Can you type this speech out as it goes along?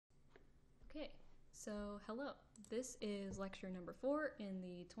Hello. This is lecture number 4 in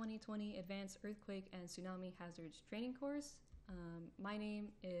the 2020 Advanced Earthquake and Tsunami Hazards Training course. My name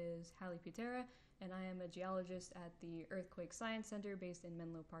is Hallie Pitera, and I am a geologist at the Earthquake Science Center based in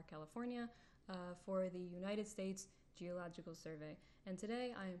Menlo Park, California, for the United States Geological Survey. And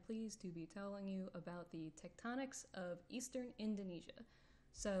today I am pleased to be telling you about the tectonics of eastern Indonesia.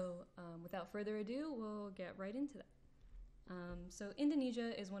 Without further ado, we'll get right into that.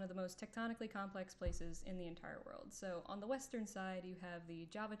 Indonesia is one of the most tectonically complex places in the entire world. So on the western side, you have the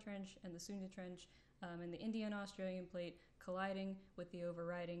Java Trench and the Sunda Trench and the Indian-Australian Plate colliding with the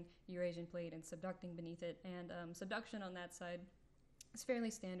overriding Eurasian Plate and subducting beneath it. And subduction on that side is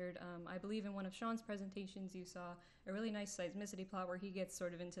fairly standard. I believe in one of Sean's presentations you saw a really nice seismicity plot where he gets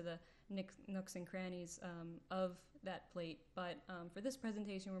sort of into the nooks and crannies of that plate. But for this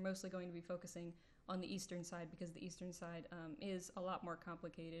presentation, we're mostly going to be focusing on the eastern side because the eastern side is a lot more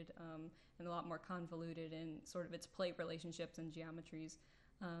complicated and a lot more convoluted in sort of its plate relationships and geometries.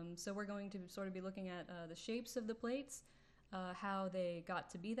 So we're going to sort of be looking at the shapes of the plates, how they got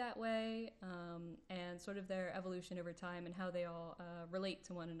to be that way, and sort of their evolution over time and how they all relate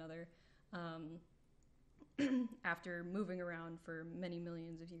to one another after moving around for many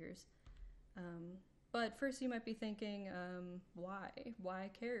millions of years. But first you might be thinking, why? Why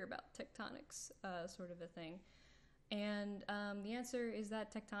care about tectonics, sort of a thing? And the answer is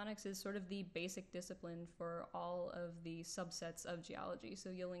that tectonics is sort of the basic discipline for all of the subsets of geology. So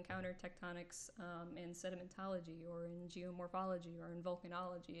you'll encounter tectonics in sedimentology or in geomorphology or in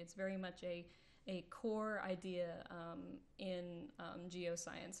volcanology. It's very much a core idea in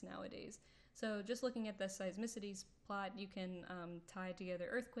geoscience nowadays. So just looking at the seismicities plot, you can tie together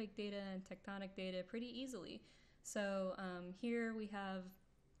earthquake data and tectonic data pretty easily. So here we have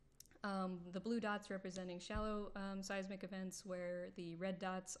the blue dots representing shallow seismic events, where the red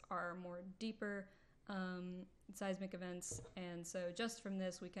dots are more deeper seismic events. And so just from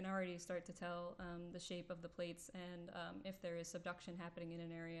this, we can already start to tell the shape of the plates and if there is subduction happening in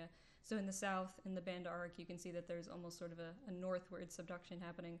an area. So in the south, in the Banda Arc, you can see that there's almost sort of a northward subduction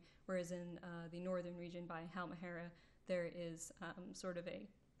happening, whereas in the northern region by Halmahera, there is sort of a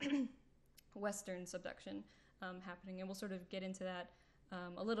western subduction happening. And we'll sort of get into that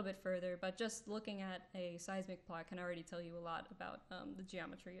a little bit further, but just looking at a seismic plot can already tell you a lot about the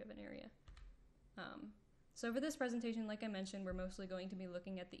geometry of an area. So for this presentation, like I mentioned, we're mostly going to be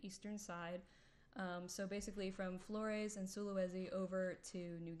looking at the eastern side. So basically from Flores and Sulawesi over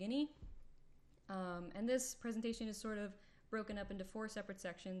to New Guinea. And this presentation is sort of broken up into 4 separate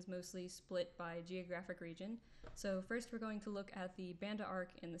sections, mostly split by geographic region. So first we're going to look at the Banda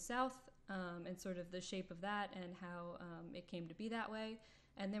Arc in the south and sort of the shape of that and how it came to be that way.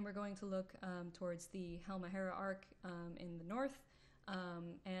 And then we're going to look towards the Halmahera Arc in the north.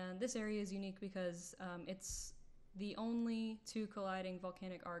 And this area is unique because it's the only 2 colliding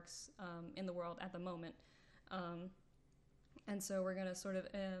volcanic arcs in the world at the moment. And so we're going to sort of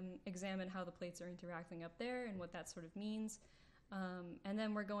examine how the plates are interacting up there and what that sort of means. And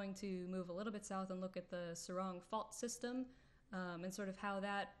then we're going to move a little bit south and look at the Serang fault system and sort of how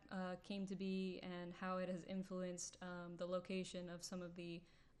that came to be and how it has influenced the location of some of the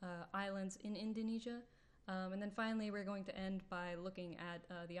islands in Indonesia. And then finally, we're going to end by looking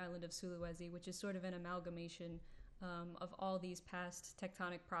at the island of Sulawesi, which is sort of an amalgamation of all these past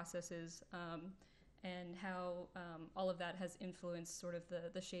tectonic processes and how all of that has influenced sort of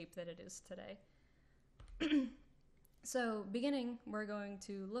the shape that it is today. So beginning, we're going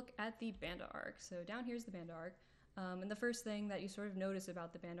to look at the Banda Arc. So down here's the Banda Arc. And the first thing that you sort of notice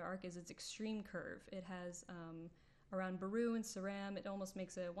about the Banda Arc is its extreme curve. It has around Baru and Seram, it almost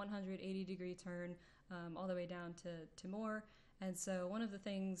makes a 180-degree turn all the way down to Timor. And so one of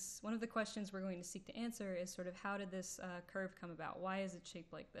the questions we're going to seek to answer is sort of how did this curve come about? Why is it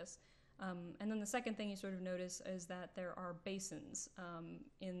shaped like this? And then the second thing you sort of notice is that there are basins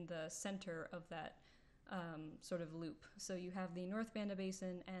in the center of that sort of loop. So you have the North Banda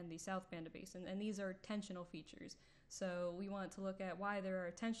Basin and the South Banda Basin, and these are tensional features. So we want to look at why there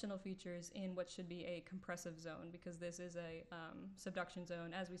are tensional features in what should be a compressive zone, because this is a subduction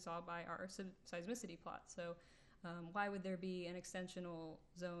zone, as we saw by our seismicity plot. So why would there be an extensional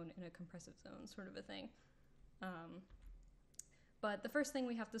zone in a compressive zone, sort of a thing? But the first thing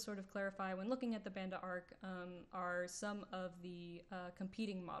we have to sort of clarify when looking at the Banda Arc are some of the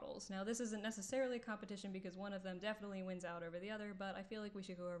competing models. Now, this isn't necessarily a competition because one of them definitely wins out over the other, but I feel like we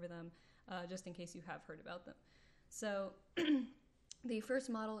should go over them just in case you have heard about them. So the first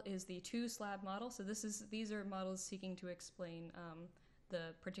model is the 2-slab model. So these are models seeking to explain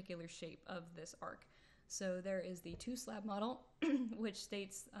the particular shape of this arc. So there is the two slab model, which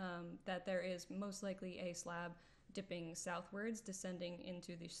states that there is most likely a slab dipping southwards, descending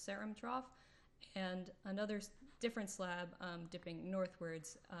into the Sarum Trough, and another different slab dipping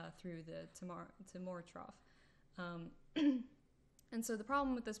northwards through the Timor Trough. And so the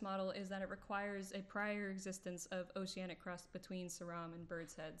problem with this model is that it requires a prior existence of oceanic crust between Saram and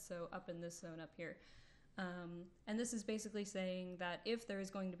Bird's Head, so up in this zone up here. And this is basically saying that if there is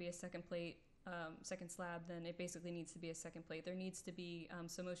going to be a second plate, second slab, then it basically needs to be a second plate. There needs to be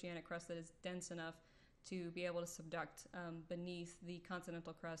some oceanic crust that is dense enough to be able to subduct beneath the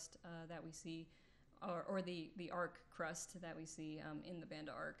continental crust that we see, or the arc crust that we see in the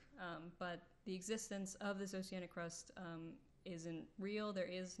Banda Arc. But the existence of this oceanic crust isn't real. There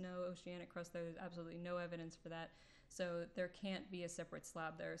is no oceanic crust. There's absolutely no evidence for that. So there can't be a separate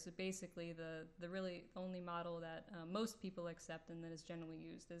slab there. So basically the really only model that most people accept and that is generally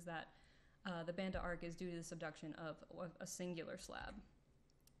used is that the Banda Arc is due to the subduction of a singular slab.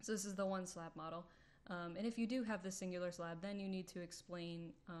 So this is the one slab model. And if you do have this singular slab, then you need to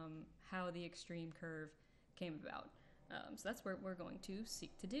explain how the extreme curve came about. So that's what we're going to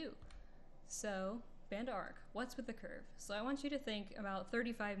seek to do. So Banda Arc, what's with the curve? So I want you to think about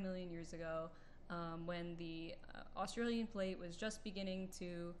 35 million years ago when the Australian plate was just beginning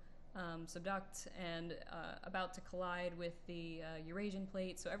to subduct and about to collide with the Eurasian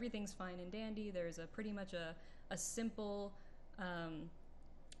plate. So everything's fine and dandy. There's pretty much a simple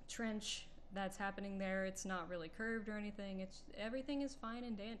trench that's happening there. It's not really curved or anything. Everything is fine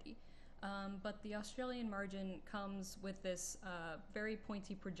and dandy. But the Australian margin comes with this very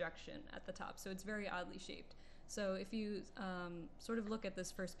pointy projection at the top, so it's very oddly shaped. So if you sort of look at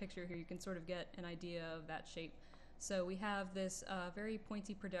this first picture here, you can sort of get an idea of that shape. So we have this very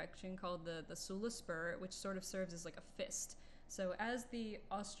pointy projection called the Sula Spur, which sort of serves as like a fist. So as the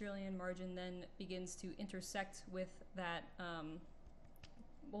Australian margin then begins to intersect with that,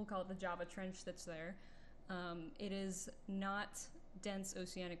 we'll call it the Java Trench that's there, it is not dense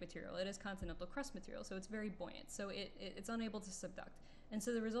oceanic material. It is continental crust material, so it's very buoyant. So it's unable to subduct. And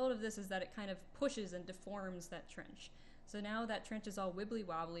so the result of this is that it kind of pushes and deforms that trench. So now that trench is all wibbly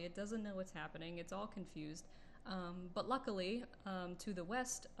wobbly. It doesn't know what's happening. It's all confused. But luckily, to the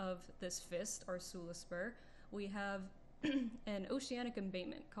west of this fist, our Sula Spur, we have an oceanic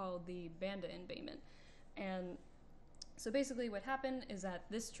embayment called the Banda Embayment. And so basically what happened is that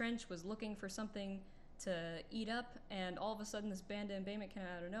this trench was looking for something to eat up, and all of a sudden this Banda embayment came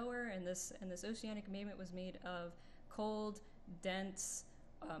out of nowhere, and this oceanic embayment was made of cold, dense,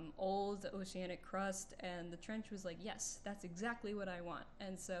 old oceanic crust, and the trench was like, yes, that's exactly what I want.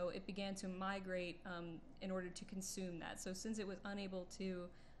 And so it began to migrate in order to consume that. So since it was unable to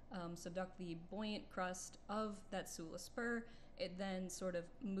subduct the buoyant crust of that Sula Spur, it then sort of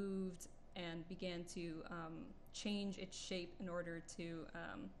moved and began to change its shape in order to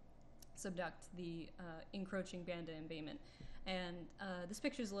subduct the encroaching Banda embayment. And this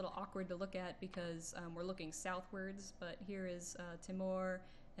picture is a little awkward to look at because we're looking southwards, but here is Timor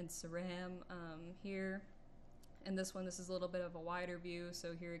and Saram here. And this is a little bit of a wider view,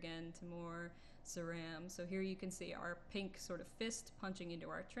 so here again, Timor, Saram. So here you can see our pink sort of fist punching into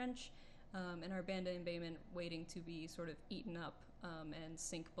our trench, and our Banda embayment waiting to be sort of eaten up and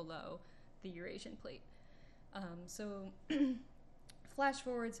sink below the Eurasian plate. So flash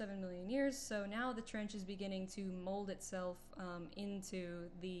forward 7 million years, so now the trench is beginning to mold itself into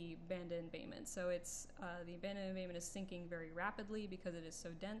the Banda embayment. So it's the Banda embayment is sinking very rapidly because it is so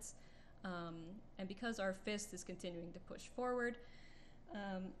dense, and because our fist is continuing to push forward,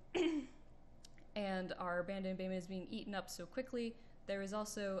 and our Banda embayment is being eaten up so quickly, there is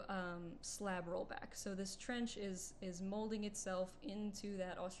also slab rollback. So this trench is molding itself into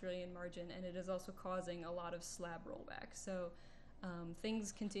that Australian margin, and it is also causing a lot of slab rollback. So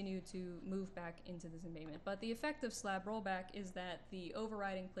things continue to move back into this embayment. But the effect of slab rollback is that the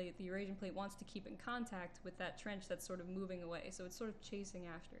overriding plate, the Eurasian plate, wants to keep in contact with that trench that's sort of moving away. So it's sort of chasing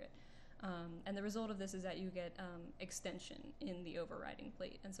after it. And the result of this is that you get extension in the overriding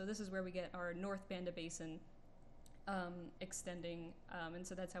plate. And so this is where we get our North Banda Basin extending. And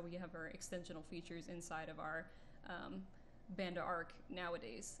so that's how we have our extensional features inside of our Banda Arc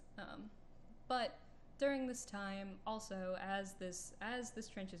nowadays. But during this time, also, as this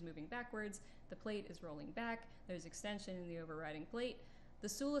trench is moving backwards, the plate is rolling back, there's extension in the overriding plate. The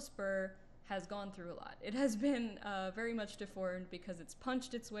Sula Spur has gone through a lot. It has been very much deformed because it's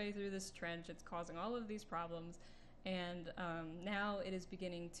punched its way through this trench, it's causing all of these problems, and now it is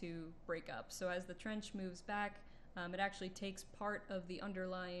beginning to break up. So as the trench moves back, it actually takes part of the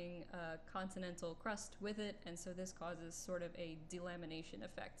underlying continental crust with it, and so this causes sort of a delamination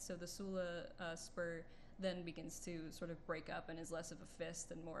effect. So the Sula Spur then begins to sort of break up and is less of a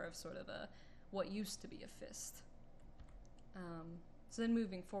fist and more of sort of a what used to be a fist. So then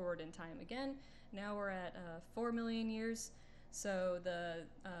moving forward in time again, now we're at 4 million years. So the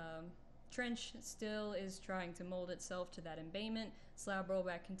trench still is trying to mold itself to that embayment. Slab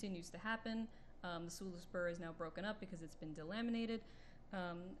rollback continues to happen. The Sulu spur is now broken up because it's been delaminated.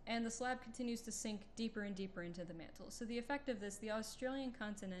 And the slab continues to sink deeper and deeper into the mantle. So the effect of this, the Australian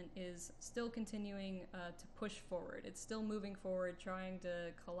continent is still continuing to push forward. It's still moving forward, trying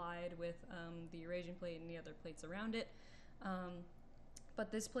to collide with the Eurasian plate and the other plates around it. But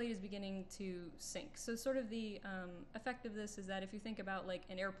this plate is beginning to sink. So sort of the effect of this is that if you think about like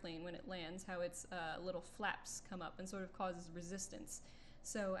an airplane when it lands, how its little flaps come up and sort of causes resistance.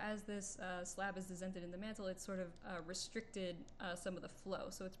 So as this slab is descended in the mantle, it's sort of restricted some of the flow.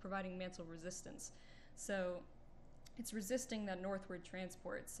 So it's providing mantle resistance. So it's resisting that northward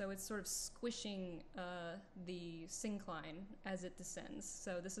transport. So it's sort of squishing the syncline as it descends.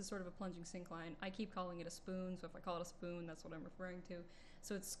 So this is sort of a plunging syncline. I keep calling it a spoon, so if I call it a spoon, that's what I'm referring to.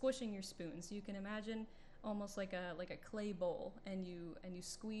 So it's squishing your spoon. So you can imagine almost like a clay bowl, and you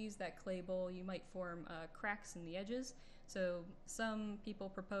squeeze that clay bowl, you might form cracks in the edges. So some people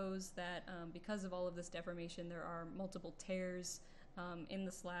propose that because of all of this deformation, there are multiple tears in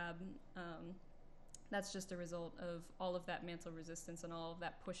the slab. That's just a result of all of that mantle resistance and all of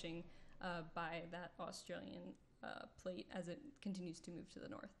that pushing by that Australian plate as it continues to move to the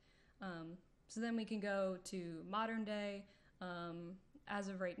north. So then we can go to modern day. As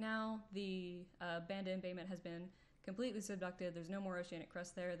of right now, the Banda embayment has been completely subducted. There's no more oceanic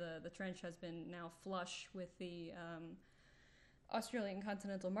crust there. The trench has been now flush with the Australian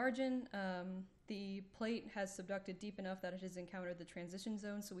continental margin. The plate has subducted deep enough that it has encountered the transition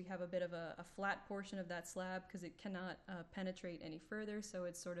zone, so we have a bit of a flat portion of that slab because it cannot penetrate any further, so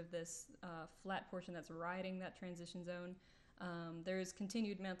it's sort of this flat portion that's riding that transition zone. There is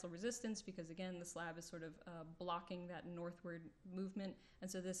continued mantle resistance because, again, the slab is sort of blocking that northward movement,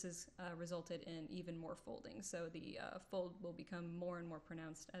 and so this has resulted in even more folding. So the fold will become more and more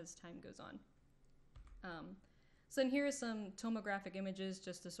pronounced as time goes on. So here are some tomographic images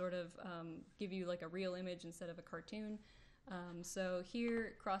just to sort of give you like a real image instead of a cartoon. So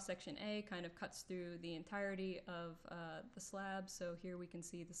here, cross-section A kind of cuts through the entirety of the slab. So here we can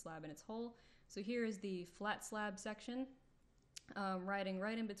see the slab in its whole. So here is the flat slab section, riding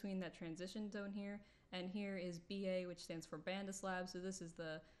right in between that transition zone here. And here is BA, which stands for Banda slab. So this is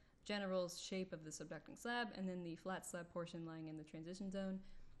the general shape of the subducting slab, and then the flat slab portion lying in the transition zone.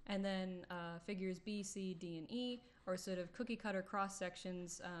 And then figures B, C, D, and E are sort of cookie cutter cross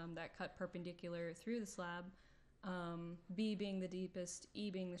sections that cut perpendicular through the slab, B being the deepest, E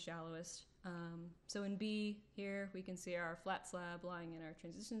being the shallowest. So in B here we can see our flat slab lying in our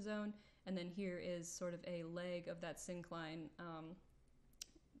transition zone, and then here is sort of a leg of that syncline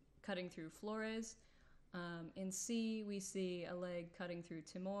cutting through Flores. In C we see a leg cutting through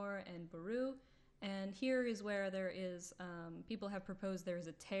Timor and Baru. And here is where there is, people have proposed there is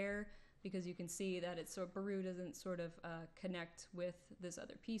a tear because you can see that it's sort of, Baru doesn't sort of connect with this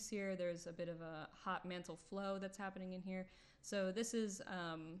other piece here. There's a bit of a hot mantle flow that's happening in here. So this is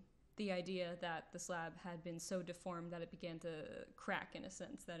the idea that the slab had been so deformed that it began to crack in a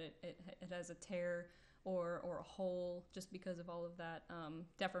sense, that it has a tear or a hole just because of all of that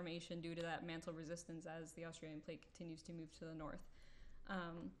deformation due to that mantle resistance as the Australian plate continues to move to the north.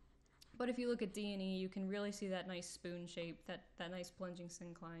 But if you look at D and E, you can really see that nice spoon shape, that nice plunging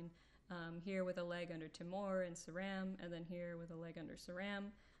syncline, here with a leg under Timor and Ceram, and then here with a leg under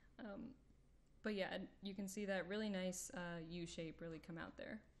Ceram. But yeah, you can see that really nice U shape really come out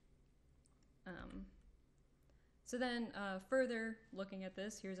there. So then further looking at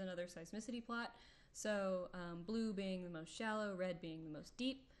this, here's another seismicity plot. So blue being the most shallow, red being the most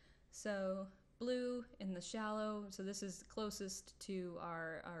deep. So blue in the shallow, so this is closest to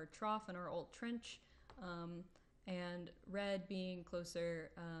our trough and our old trench, and red being closer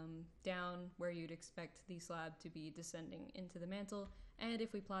down where you'd expect the slab to be descending into the mantle. And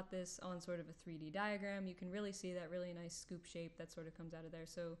if we plot this on sort of a 3D diagram, you can really see that really nice scoop shape that sort of comes out of there.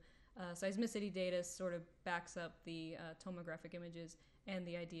 So seismicity data sort of backs up the tomographic images and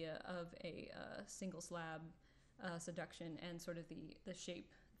the idea of a single slab subduction and sort of the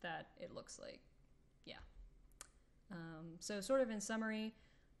shape that it looks like. Yeah. So sort of in summary,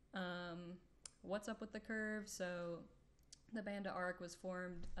 what's up with the curve? So the Banda arc was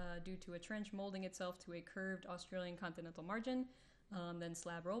formed due to a trench molding itself to a curved Australian continental margin. Then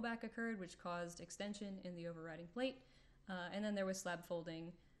slab rollback occurred, which caused extension in the overriding plate. And then there was slab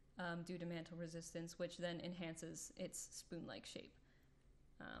folding due to mantle resistance, which then enhances its spoon-like shape.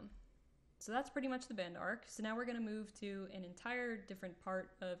 So that's pretty much the bend arc. So now we're going to move to an entire different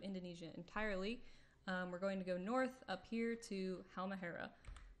part of Indonesia entirely. We're going to go north up here to Halmahera.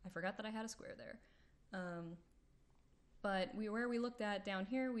 I forgot that I had a square there. But where we looked at down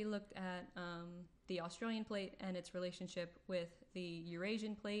here, we looked at the Australian plate and its relationship with the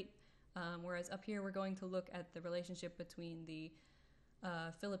Eurasian plate, whereas up here we're going to look at the relationship between the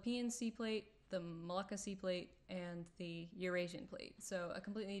Philippine sea plate, the Malacca sea plate, and the Eurasian plate. So a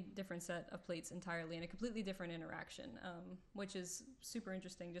completely different set of plates entirely, and a completely different interaction, which is super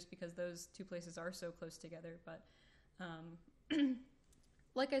interesting just because those two places are so close together. But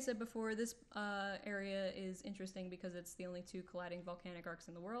like I said before, this area is interesting because it's the only two colliding volcanic arcs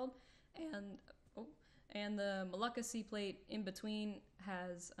in the world, and the Malacca sea plate in between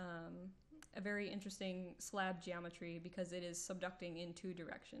has a very interesting slab geometry because it is subducting in two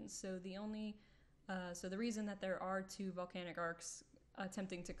directions. So the reason that there are two volcanic arcs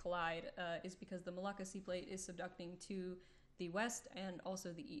attempting to collide is because the Malacca sea plate is subducting to the west and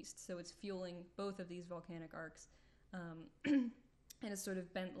also the east. So it's fueling both of these volcanic arcs, and it's sort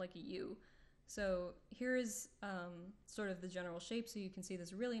of bent like a U. So here is sort of the general shape. So you can see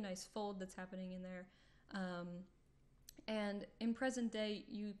this really nice fold that's happening in there. And in present day,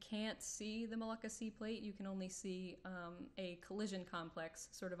 you can't see the Malacca sea plate. You can only see a collision complex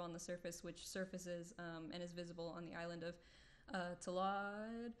sort of on the surface, which surfaces and is visible on the island of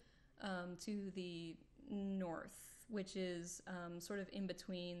Talad to the north, which is sort of in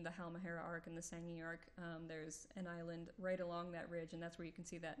between the Halmahera arc and the Sangi arc. There's an island right along that ridge, and that's where you can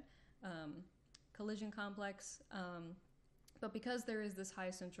see that collision complex. But because there is this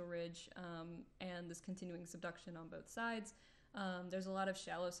high central ridge and this continuing subduction on both sides, there's a lot of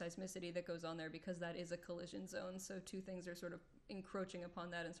shallow seismicity that goes on there because that is a collision zone. So two things are sort of encroaching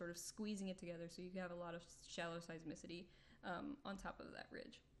upon that and sort of squeezing it together. So you have a lot of shallow seismicity on top of that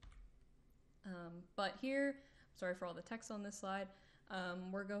ridge. But here, sorry for all the text on this slide,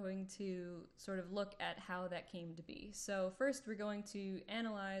 we're going to sort of look at how that came to be. So first we're going to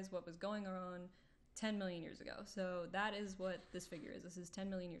analyze what was going on 10 million years ago. So that is what this figure is. This is 10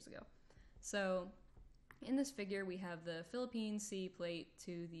 million years ago. So in this figure, we have the Philippine sea plate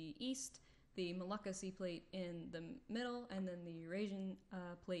to the east, the Malacca sea plate in the middle, and then the Eurasian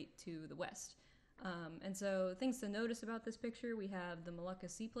plate to the west. And so things to notice about this picture, we have the Malacca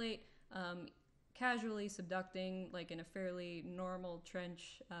sea plate casually subducting like in a fairly normal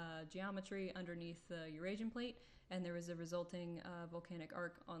trench geometry underneath the Eurasian plate, and there is a resulting volcanic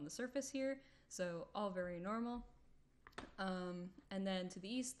arc on the surface here. So all very normal. And then to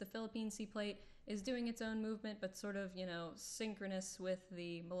the east, the Philippine sea plate is doing its own movement, but sort of, synchronous with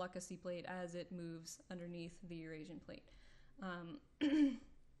the Malacca sea plate as it moves underneath the Eurasian plate.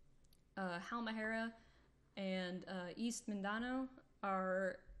 Halmahera and East Mindanao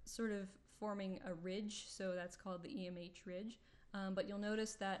are sort of forming a ridge, so that's called the EMH ridge. But you'll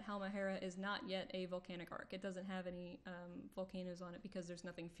notice that Halmahera is not yet a volcanic arc. It doesn't have any volcanoes on it because there's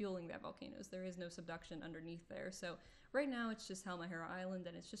nothing fueling that volcanoes. There is no subduction underneath there. So right now it's just Halmahera Island,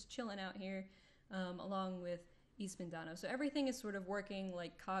 and it's just chilling out here along with East Mindanao. So everything is sort of working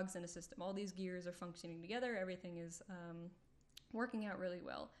like cogs in a system. All these gears are functioning together. Everything is working out really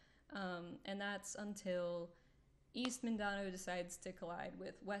well. And that's until East Mindanao decides to collide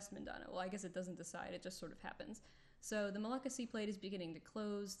with West Mindanao. Well, I guess it doesn't decide. It just sort of happens. So the Malacca sea plate is beginning to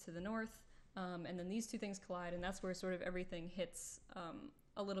close to the north, and then these two things collide, and that's where sort of everything hits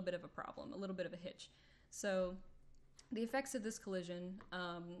a little bit of a problem, a little bit of a hitch. So the effects of this collision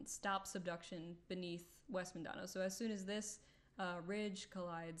stop subduction beneath West Mindanao. So as soon as this ridge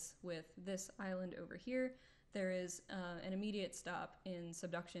collides with this island over here, there is an immediate stop in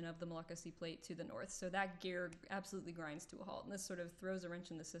subduction of the Malacca sea plate to the north. So that gear absolutely grinds to a halt, and this sort of throws a wrench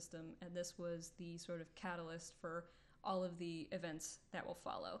in the system, and this was the sort of catalyst for all of the events that will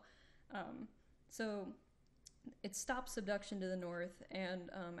follow. So it stops subduction to the north, and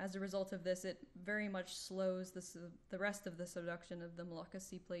as a result of this, it very much slows the rest of the subduction of the Malacca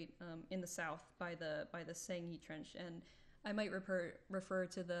sea plate in the south by the Sangi Trench. And I might refer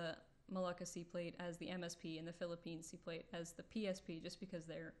to the Malacca sea plate as the MSP and the Philippine sea plate as the PSP, just because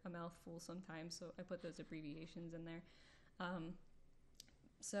they're a mouthful sometimes, so I put those abbreviations in there.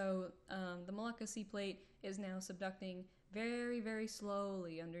 The Malacca sea plate is now subducting very, very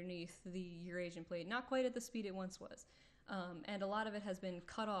slowly underneath the Eurasian plate, not quite at the speed it once was. And a lot of it has been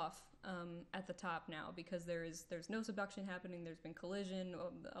cut off at the top now because there's no subduction happening, there's been collision,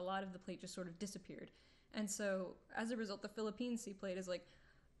 a lot of the plate just sort of disappeared. And so as a result, the Philippine sea plate is like,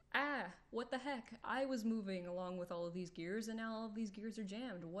 what the heck? I was moving along with all of these gears, and now all of these gears are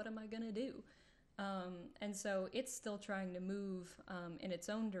jammed. What am I gonna do? And so it's still trying to move in its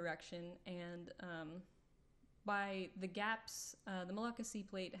own direction, and by the gaps, the Malacca Sea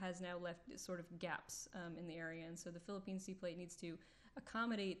Plate has now left sort of gaps in the area, and so the Philippine Sea Plate needs to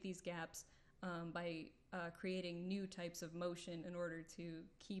accommodate these gaps by creating new types of motion in order to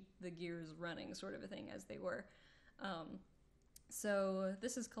keep the gears running, sort of a thing, as they were. So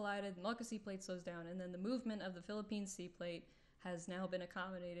this has collided, the Malacca Sea Plate slows down, and then the movement of the Philippine Sea Plate has now been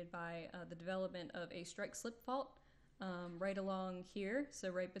accommodated by the development of a strike-slip fault right along here, so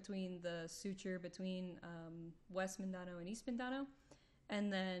right between the suture between West Mindanao and East Mindanao.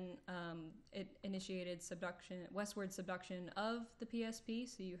 And then it initiated westward subduction of the PSP,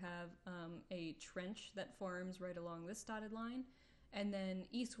 so you have a trench that forms right along this dotted line, and then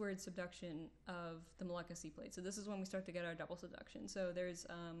eastward subduction of the Malacca Sea Plate. So this is when we start to get our double subduction. So there's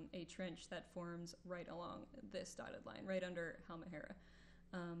a trench that forms right along this dotted line, right under Halmahera.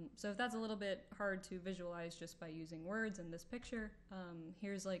 So if that's a little bit hard to visualize just by using words in this picture,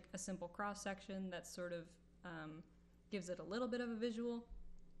 here's like a simple cross section that sort of gives it a little bit of a visual.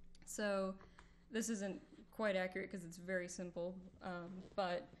 So this isn't quite accurate because it's very simple,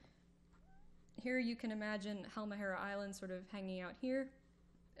 but here you can imagine Halmahera Island sort of hanging out here,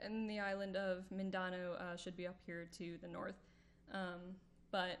 and the island of Mindanao should be up here to the north.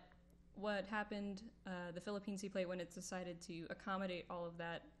 But what happened, the Philippine Sea Plate, when it decided to accommodate all of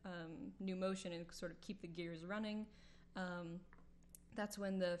that new motion and sort of keep the gears running, that's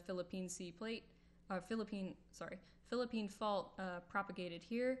when the Philippine Fault propagated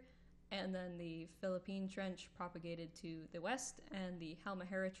here, and then the Philippine Trench propagated to the west, and the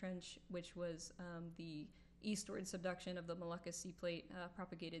Halmahera Trench, which was the eastward subduction of the Malacca Sea Plate,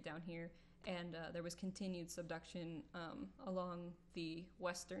 propagated down here, and there was continued subduction along the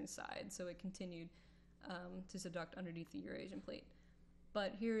western side, so it continued to subduct underneath the Eurasian Plate.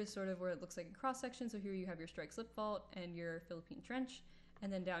 But here is sort of where it looks like a cross-section, so here you have your strike-slip fault and your Philippine Trench,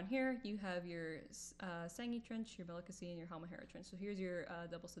 and then down here you have your Sangi Trench, your Malacca Sea, and your Halmahera Trench. So here's your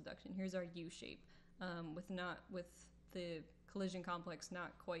double subduction. Here's our U shape, with the collision complex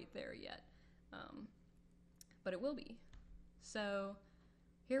not quite there yet, but it will be. So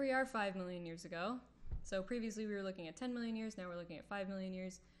here we are 5 million years ago. So previously we were looking at 10 million years, now we're looking at 5 million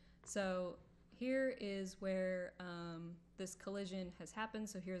years. So here is where this collision has happened.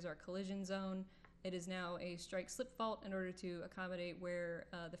 So here's our collision zone. It is now a strike-slip fault in order to accommodate where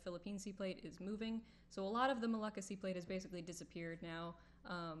the Philippine Sea Plate is moving. So a lot of the Malacca Sea Plate has basically disappeared now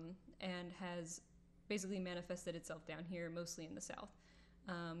and has basically manifested itself down here, mostly in the south.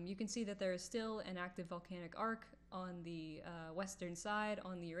 You can see that there is still an active volcanic arc on the western side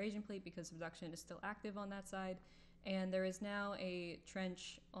on the Eurasian Plate because subduction is still active on that side. And there is now a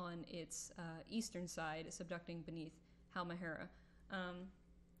trench on its eastern side subducting beneath Halmahera.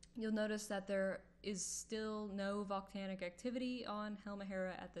 You'll notice that there is still no volcanic activity on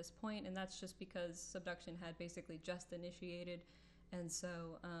Halmahera at this point, and that's just because subduction had basically just initiated, and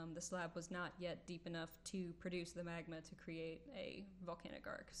so the slab was not yet deep enough to produce the magma to create a volcanic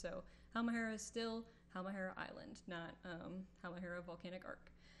arc. So Halmahera is still Halmahera Island, not Halmahera Volcanic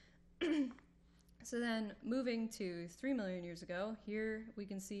Arc. So then moving to 3 million years ago, here we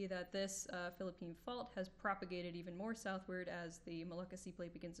can see that this Philippine Fault has propagated even more southward as the Malacca Sea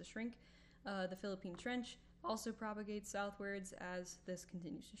Plate begins to shrink. The Philippine Trench also propagates southwards as this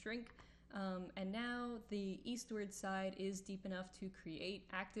continues to shrink. And now the eastward side is deep enough to create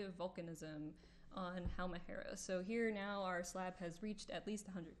active volcanism on Halmahera. So here now our slab has reached at least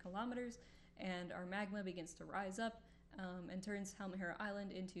 100 kilometers, and our magma begins to rise up and turns Halmahera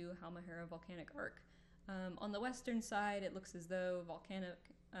Island into Halmahera Volcanic Arc. On the western side, it looks as though volcanic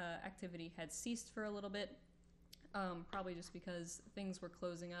activity had ceased for a little bit, probably just because things were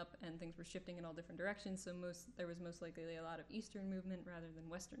closing up and things were shifting in all different directions, so there was most likely a lot of eastern movement rather than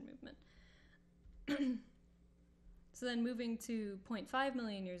western movement. So then moving to 0.5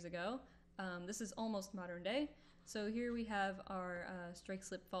 million years ago, this is almost modern day. So here we have our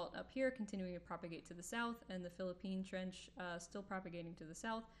strike-slip fault up here continuing to propagate to the south, and the Philippine Trench still propagating to the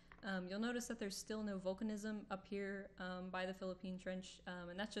south. You'll notice that there's still no volcanism up here by the Philippine Trench,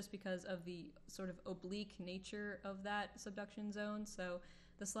 and that's just because of the sort of oblique nature of that subduction zone. So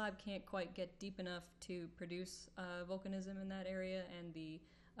the slab can't quite get deep enough to produce volcanism in that area, and the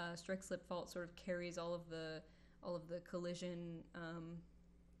strike-slip fault sort of carries all of the collision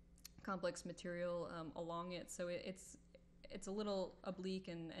complex material along it, so it's a little oblique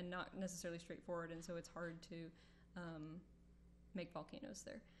and not necessarily straightforward, and so it's hard to make volcanoes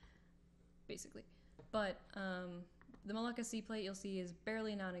there, basically. But The Molucca Sea Plate, you'll see, is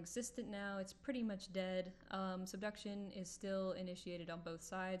barely non-existent now. It's pretty much dead. Subduction is still initiated on both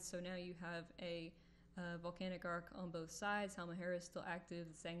sides, so now you have a volcanic arc on both sides. Halmahera is still active.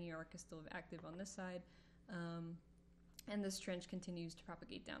 The Sangi arc is still active on this side. And this trench continues to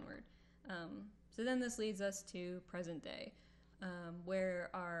propagate downward. So then this leads us to present day, where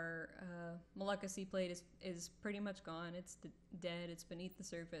our Molucca Sea Plate is pretty much gone. It's dead. It's beneath the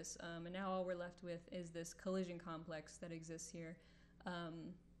surface. And now all we're left with is this collision complex that exists here.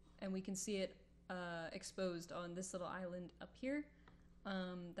 And we can see it exposed on this little island up here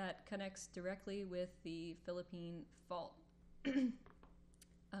that connects directly with the Philippine Fault. The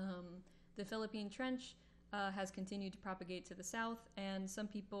Philippine Trench has continued to propagate to the south, and some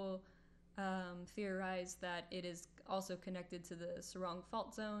people theorize that it is also connected to the Sarong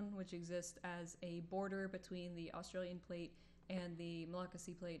Fault Zone, which exists as a border between the Australian Plate and the Molucca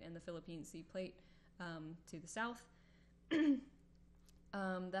Sea Plate and the Philippine Sea Plate to the south. The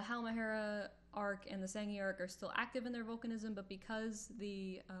Halmahera arc and the Sangi arc are still active in their volcanism, but because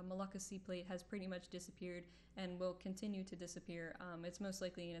the Molucca Sea Plate has pretty much disappeared and will continue to disappear, it's most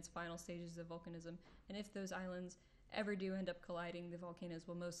likely in its final stages of volcanism. And if those islands ever do end up colliding, the volcanoes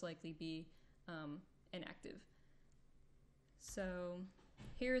will most likely be inactive. So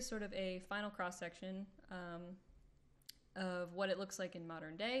here is sort of a final cross-section of what it looks like in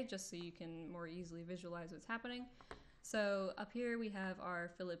modern day, just so you can more easily visualize what's happening. So up here we have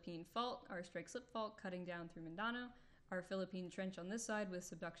our Philippine Fault, our strike-slip fault cutting down through Mindanao, our Philippine Trench on this side with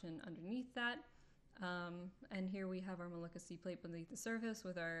subduction underneath that, and here we have our Molucca Sea Plate beneath the surface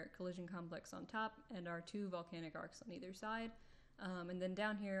with our collision complex on top and our two volcanic arcs on either side. And then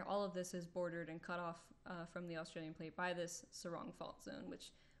down here, all of this is bordered and cut off from the Australian Plate by this Sarong Fault Zone,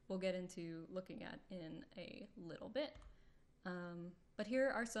 which we'll get into looking at in a little bit. But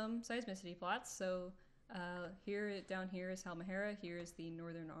here are some seismicity plots. So down here is Halmahera, here is the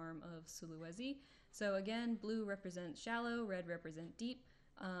northern arm of Sulawesi. So again, blue represents shallow, red represent deep.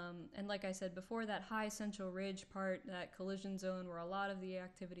 And like I said before, that high central ridge part, that collision zone where a lot of the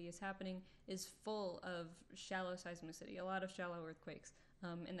activity is happening, is full of shallow seismicity, a lot of shallow earthquakes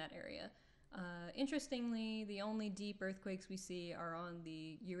in that area. Interestingly, the only deep earthquakes we see are on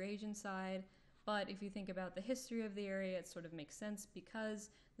the Eurasian side, but if you think about the history of the area, it sort of makes sense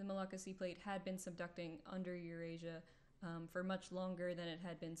because the Molucca Sea Plate had been subducting under Eurasia for much longer than it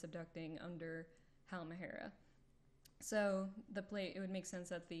had been subducting under Halmahera. So the plate, it would make sense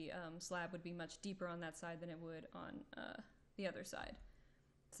that the slab would be much deeper on that side than it would on the other side.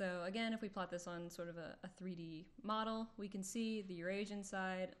 So again, if we plot this on sort of a 3D model, we can see the Eurasian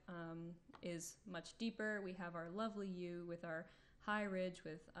side is much deeper. We have our lovely U with our high ridge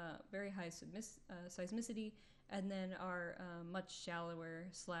with very high seismicity, and then our much shallower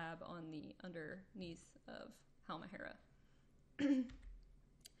slab on the underneath of Halmahera.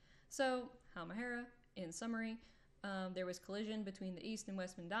 So Halmahera, in summary, there was collision between the East and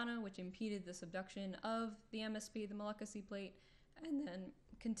West Mindanao, which impeded the subduction of the MSP, the Molucca Sea Plate, and then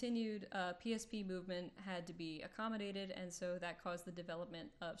continued PSP movement had to be accommodated, and so that caused the development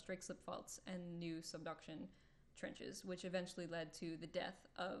of strike-slip faults and new subduction trenches, which eventually led to the death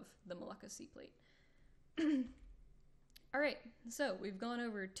of the Molucca Sea Plate. All right, so we've gone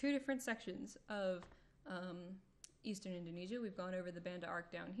over two different sections of eastern Indonesia. We've gone over the Banda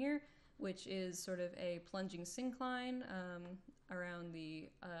Arc down here, which is sort of a plunging syncline around the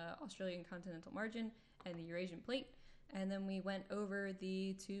Australian continental margin and the Eurasian Plate. And then we went over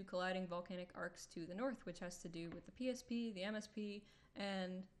the two colliding volcanic arcs to the north, which has to do with the PSP, the MSP,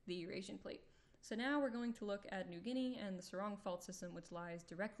 and the Eurasian Plate. So now we're going to look at New Guinea and the Sarong Fault System, which lies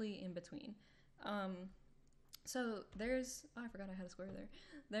directly in between. So there's, I forgot I had a square there.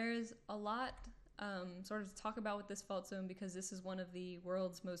 There's a lot sort of to talk about with this fault zone because this is one of the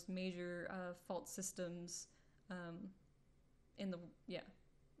world's most major fault systems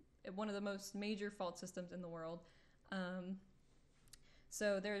one of the most major fault systems in the world.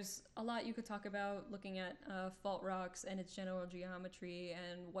 So there's a lot you could talk about looking at fault rocks and its general geometry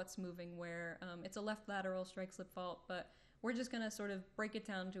and what's moving where. It's a left lateral strike-slip fault, but we're just going to sort of break it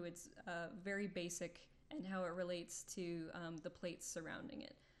down to its very basic and how it relates to the plates surrounding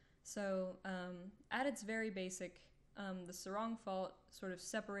it. So at its very basic, the Sarong Fault sort of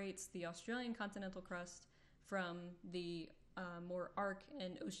separates the Australian continental crust from the more arc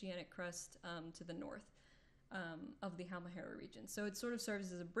and oceanic crust to the north of the Halmahera region. So it sort of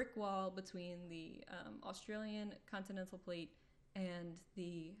serves as a brick wall between the Australian continental plate and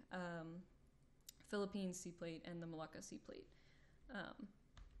the Philippine Sea Plate and the Molucca Sea Plate.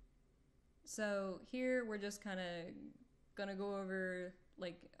 So here we're just kind of gonna go over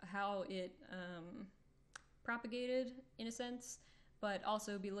like how it propagated in a sense, but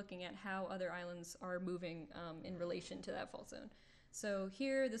also be looking at how other islands are moving in relation to that fault zone. So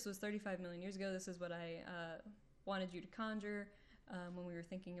here, this was 35 million years ago. This is what I wanted you to conjure when we were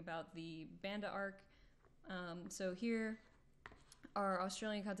thinking about the Banda arc. So here, our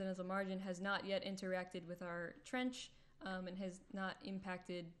Australian continental margin has not yet interacted with our trench and has not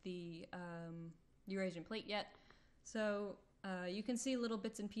impacted the Eurasian plate yet. So you can see little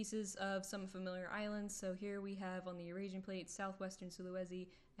bits and pieces of some familiar islands. So here we have on the Eurasian plate, southwestern Sulawesi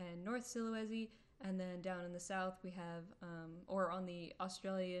and North Sulawesi. And then down in the south we have, or on the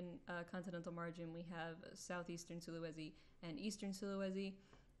Australian continental margin, we have southeastern Sulawesi and eastern Sulawesi.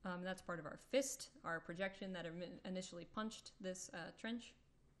 That's part of our fist, our projection that initially punched this trench.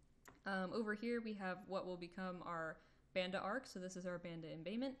 Over here we have what will become our Banda arc, so this is our Banda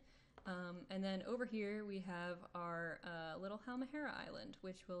embayment. And then over here we have our little Halmahera Island,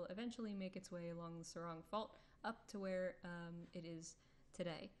 which will eventually make its way along the Sarong Fault up to where it is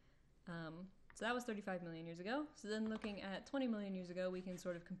today. So that was 35 million years ago. So then looking at 20 million years ago, we can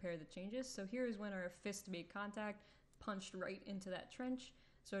sort of compare the changes. So here is when our fist made contact, punched right into that trench,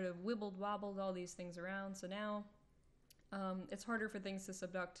 sort of wibbled, wobbled all these things around. So now it's harder for things to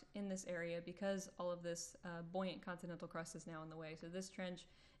subduct in this area because all of this buoyant continental crust is now in the way. So this trench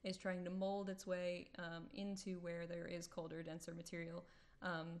is trying to mold its way into where there is colder, denser material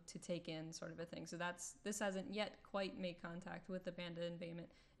to take in, sort of a thing. So this hasn't yet quite made contact with the Banda embayment.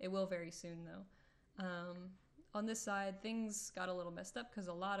 It will very soon, though. On this side, things got a little messed up because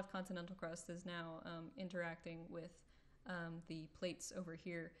a lot of continental crust is now interacting with the plates over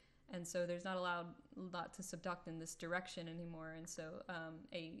here. And so there's not a lot to subduct in this direction anymore. And so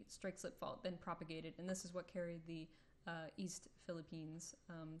a strike-slip fault then propagated. And this is what carried the East Philippines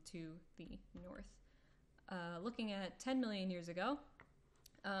to the north. Looking at 10 million years ago,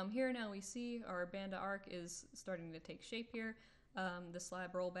 here now we see our Banda arc is starting to take shape here. The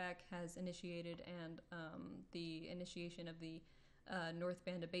slab rollback has initiated, and the initiation of the North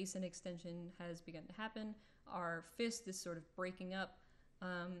Banda Basin extension has begun to happen. Our fist is sort of breaking up,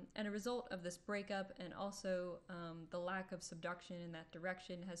 and a result of this breakup and also the lack of subduction in that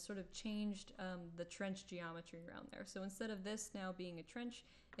direction has sort of changed the trench geometry around there. So instead of this now being a trench,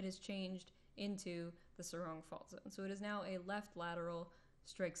 it has changed into the Sarong Fault zone. So it is now a left lateral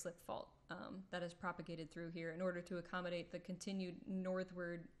strike-slip fault that has propagated through here in order to accommodate the continued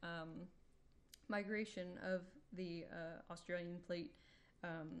northward migration of the Australian plate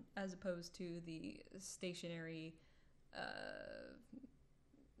as opposed to the stationary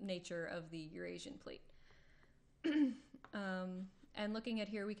nature of the Eurasian plate. And looking at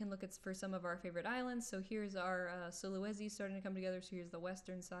here, we can look at for some of our favorite islands. So here's our Sulawesi starting to come together. So here's the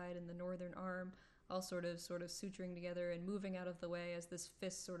western side and the northern arm, all sort of suturing together and moving out of the way as this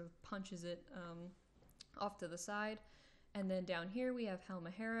fist sort of punches it off to the side. And then down here we have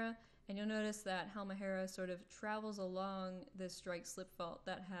Halmahera, and you'll notice that Halmahera sort of travels along this strike-slip fault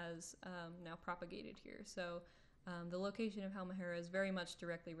that has now propagated here. So the location of Halmahera is very much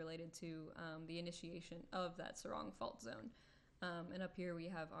directly related to the initiation of that Sarong Fault zone. And up here we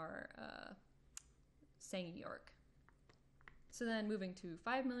have our Sangi arc. So then moving to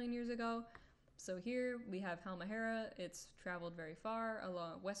 5 million years ago, so here we have Halmahera. It's traveled very far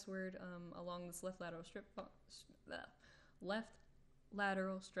westward along this left lateral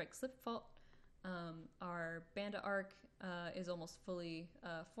strike-slip fault. Our Banda arc is almost fully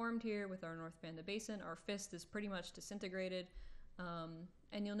formed here with our North Banda Basin. Our fist is pretty much disintegrated.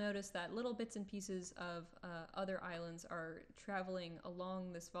 And you'll notice that little bits and pieces of other islands are traveling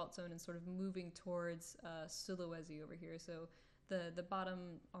along this fault zone and sort of moving towards Sulawesi over here. So the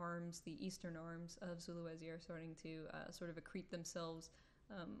bottom arms, the eastern arms of Sulawesi are starting to sort of accrete themselves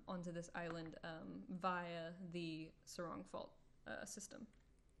onto this island via the Sarong Fault system.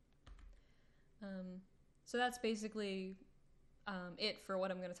 So that's basically it for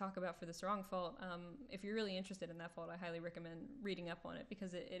what I'm going to talk about for the Sarong Fault. If you're really interested in that fault, I highly recommend reading up on it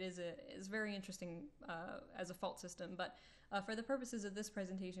because it's very interesting as a fault system. But for the purposes of this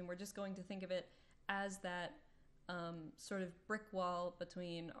presentation, we're just going to think of it as that sort of brick wall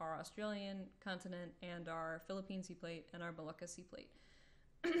between our Australian continent and our Philippine Sea Plate and our Molucca Sea Plate.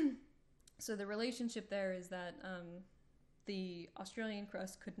 So the relationship there is that the Australian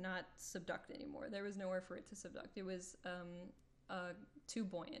crust could not subduct anymore. There was nowhere for it to subduct. It was too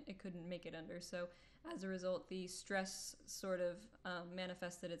buoyant. It couldn't make it under. So as a result, the stress sort of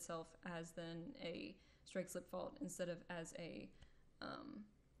manifested itself as then a strike-slip fault instead of as a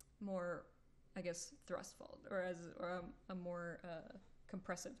more, I guess, thrust fault or as a more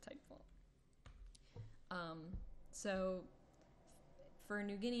compressive type fault. So for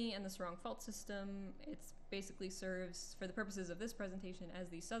New Guinea and the Sarong Fault System, it basically serves, for the purposes of this presentation, as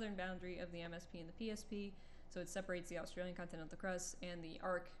the southern boundary of the MSP and the PSP. So it separates the Australian continental crust and the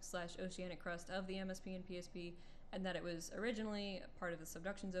Arc/oceanic crust of the MSP and PSP, and that it was originally part of the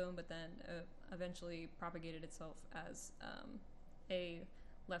subduction zone, but then eventually propagated itself as a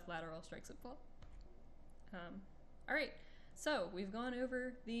left lateral strike slip fault. All right, so we've gone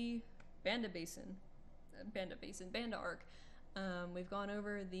over the Banda Arc. We've gone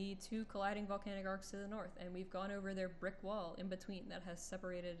over the two colliding volcanic arcs to the north, and we've gone over their brick wall in between that has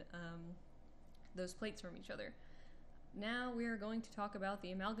separated those plates from each other. Now we are going to talk about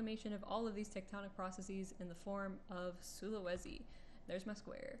the amalgamation of all of these tectonic processes in the form of Sulawesi. There's my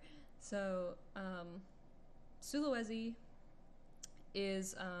square. So Sulawesi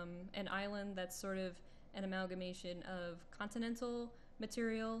is an island that's sort of an amalgamation of continental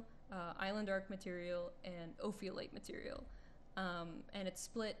material, island arc material, and ophiolite material. And it's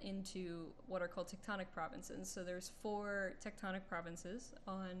split into what are called tectonic provinces. So there's 4 tectonic provinces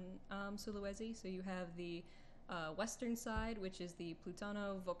on Sulawesi. So you have the western side, which is the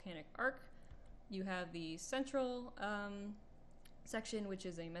Plutano volcanic arc. You have the central section, which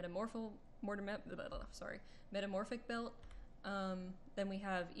is a metamorphic belt. Then we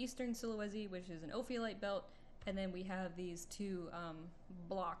have eastern Sulawesi, which is an ophiolite belt. And then we have these 2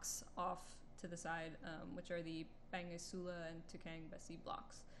 blocks off to the side, which are the Bangaisula and Tukang Besi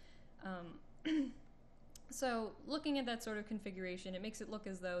blocks. So looking at that sort of configuration, it makes it look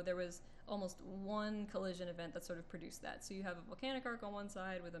as though there was almost one collision event that sort of produced that. So you have a volcanic arc on one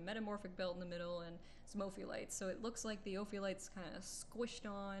side with a metamorphic belt in the middle and some ophiolites. So it looks like the ophiolites kind of squished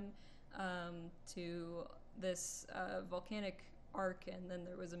on to this volcanic arc, and then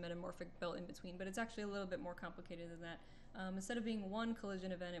there was a metamorphic belt in between. But it's actually a little bit more complicated than that. Instead of being one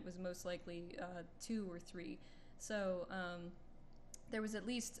collision event, it was most likely 2 or 3. So there was at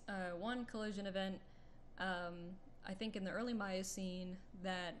least one collision event, I think in the early Miocene,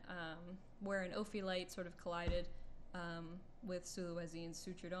 that where an ophiolite sort of collided with Sulawesi and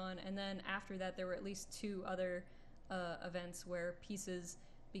sutured on. And then after that, there were at least 2 other events where pieces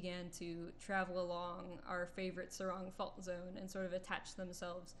began to travel along our favorite Sarong Fault Zone and sort of attach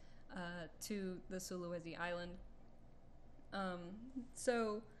themselves to the Sulawesi island.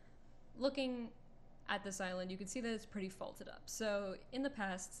 So looking at this island, you can see that it's pretty faulted up. So in the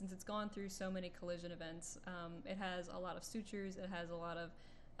past, since it's gone through so many collision events, it has a lot of sutures, it has a lot of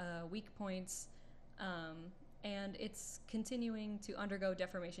weak points, and it's continuing to undergo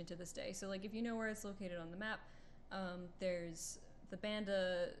deformation to this day. So like if you know where it's located on the map, there's the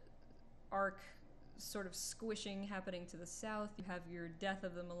Banda Arc sort of squishing happening to the south. You have your death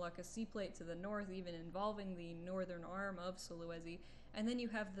of the Malacca Sea Plate to the north, even involving the northern arm of Sulawesi. And then you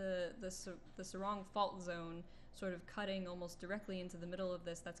have the Sarong Fault Zone sort of cutting almost directly into the middle of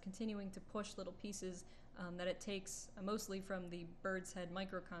this, that's continuing to push little pieces that it takes mostly from the Bird's Head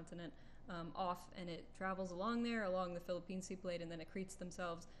microcontinent off, and it travels along there, along the Philippine Sea Plate, and then accretes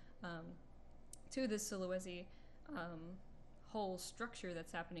themselves to this Sulawesi whole structure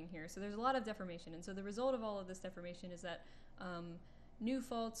that's happening here. So there's a lot of deformation, and so the result of all of this deformation is that new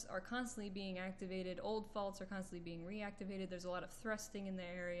faults are constantly being activated, old faults are constantly being reactivated, there's a lot of thrusting in the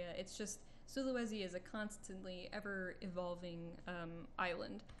area. It's just, Sulawesi is a constantly ever-evolving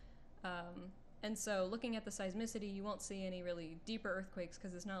island. And so looking at the seismicity, you won't see any really deeper earthquakes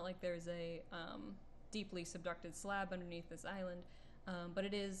because it's not like there's a deeply subducted slab underneath this island. But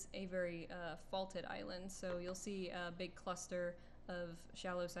it is a very faulted island, so you'll see a big cluster of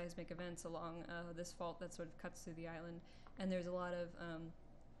shallow seismic events along this fault that sort of cuts through the island. And there's a lot of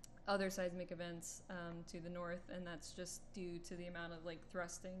other seismic events to the north, and that's just due to the amount of like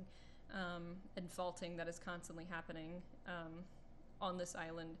thrusting and faulting that is constantly happening on this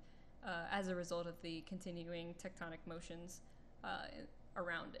island as a result of the continuing tectonic motions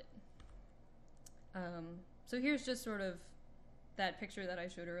around it. So here's just sort of that picture that I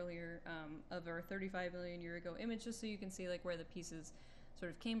showed earlier of our 35 million year ago image, just so you can see like where the pieces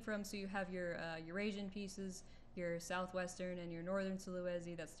sort of came from. So you have your Eurasian pieces, your southwestern and your northern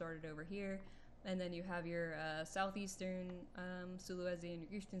Sulawesi that started over here, and then you have your southeastern Sulawesi and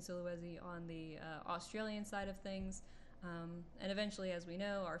your eastern Sulawesi on the Australian side of things, and eventually, as we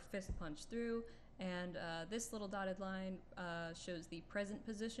know, our fist punched through, and this little dotted line shows the present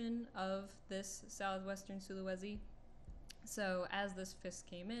position of this southwestern Sulawesi. So as this fist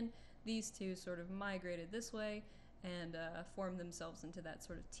came in, these two sort of migrated this way and formed themselves into that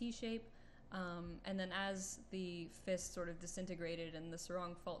sort of T shape. And then as the fist sort of disintegrated and the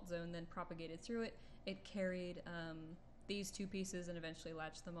Sarong Fault Zone then propagated through it, it carried these two pieces and eventually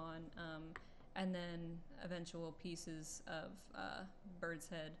latched them on and then eventual pieces of Bird's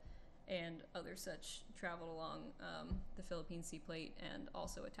Head and other such traveled along the Philippine Sea Plate and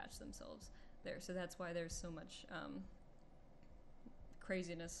also attached themselves there. So that's why there's so much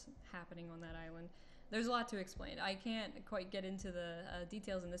craziness happening on that island. There's a lot to explain. I can't quite get into the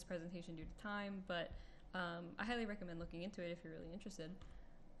details in this presentation due to time, but I highly recommend looking into it if you're really interested.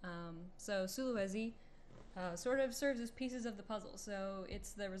 So Sulawesi sort of serves as pieces of the puzzle. So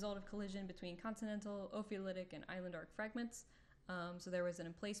it's the result of collision between continental, ophiolitic, and island arc fragments. So there was an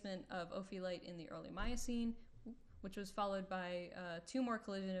emplacement of ophiolite in the early Miocene, which was followed by 2 more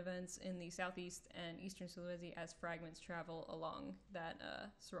collision events in the southeast and eastern Sulawesi as fragments travel along that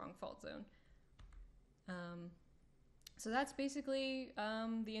Serang fault zone. So that's basically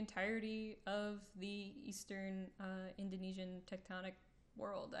the entirety of the eastern Indonesian tectonic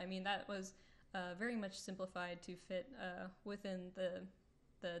world. I mean, that was very much simplified to fit within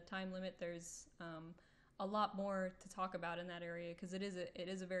the time limit. There's a lot more to talk about in that area because it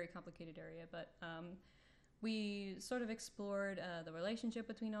is a very complicated area, but we sort of explored the relationship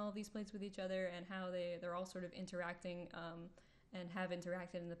between all of these plates with each other and how they're all sort of interacting and have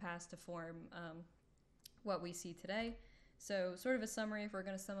interacted in the past to form what we see today. So sort of a summary, if we're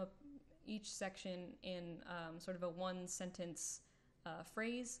going to sum up each section in sort of a one-sentence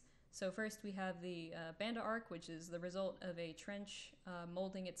phrase. So first we have the Banda Arc, which is the result of a trench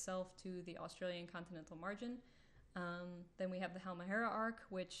molding itself to the Australian continental margin. Then we have the Halmahera Arc,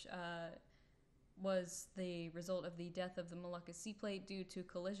 which was the result of the death of the Malacca Sea Plate due to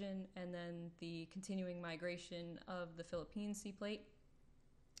collision, and then the continuing migration of the Philippine Sea Plate.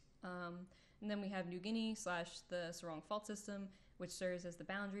 And then we have New Guinea / the Serang Fault System, which serves as the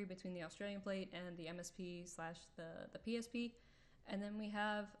boundary between the Australian Plate and the MSP / the PSP. And then we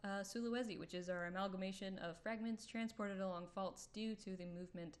have Sulawesi, which is our amalgamation of fragments transported along faults due to the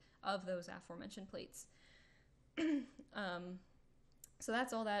movement of those aforementioned plates. So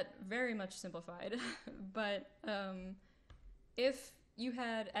that's all that, very much simplified. But if you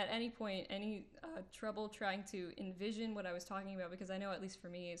had at any point any trouble trying to envision what I was talking about, because I know at least for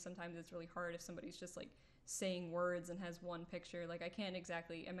me sometimes it's really hard if somebody's just like saying words and has one picture. Like I can't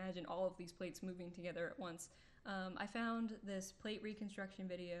exactly imagine all of these plates moving together at once. I found this plate reconstruction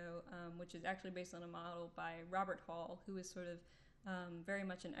video, which is actually based on a model by Robert Hall, who is sort of very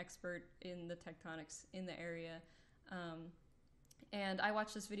much an expert in the tectonics in the area. And I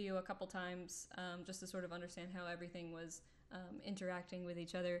watched this video a couple times just to sort of understand how everything was interacting with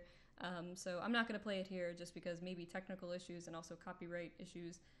each other. So I'm not going to play it here just because maybe technical issues and also copyright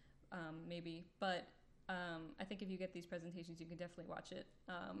issues, maybe. But I think if you get these presentations, you can definitely watch it.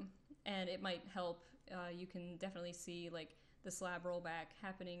 And it might help. You can definitely see like the slab rollback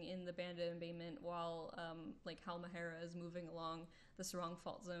happening in the Banda embayment while like Halmahera is moving along the Serang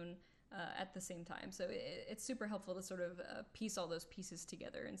fault zone at the same time. So it's super helpful to sort of piece all those pieces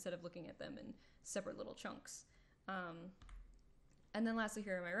together instead of looking at them in separate little chunks. And then lastly,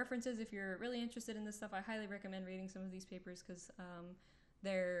 here are my references. If you're really interested in this stuff, I highly recommend reading some of these papers because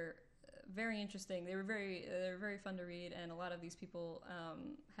they're very interesting. They're very fun to read, and a lot of these people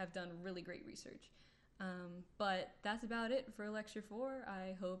have done really great research. But that's about it for lecture 4.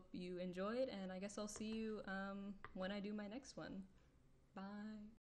 I hope you enjoyed, and I guess I'll see you when I do my next one. Bye.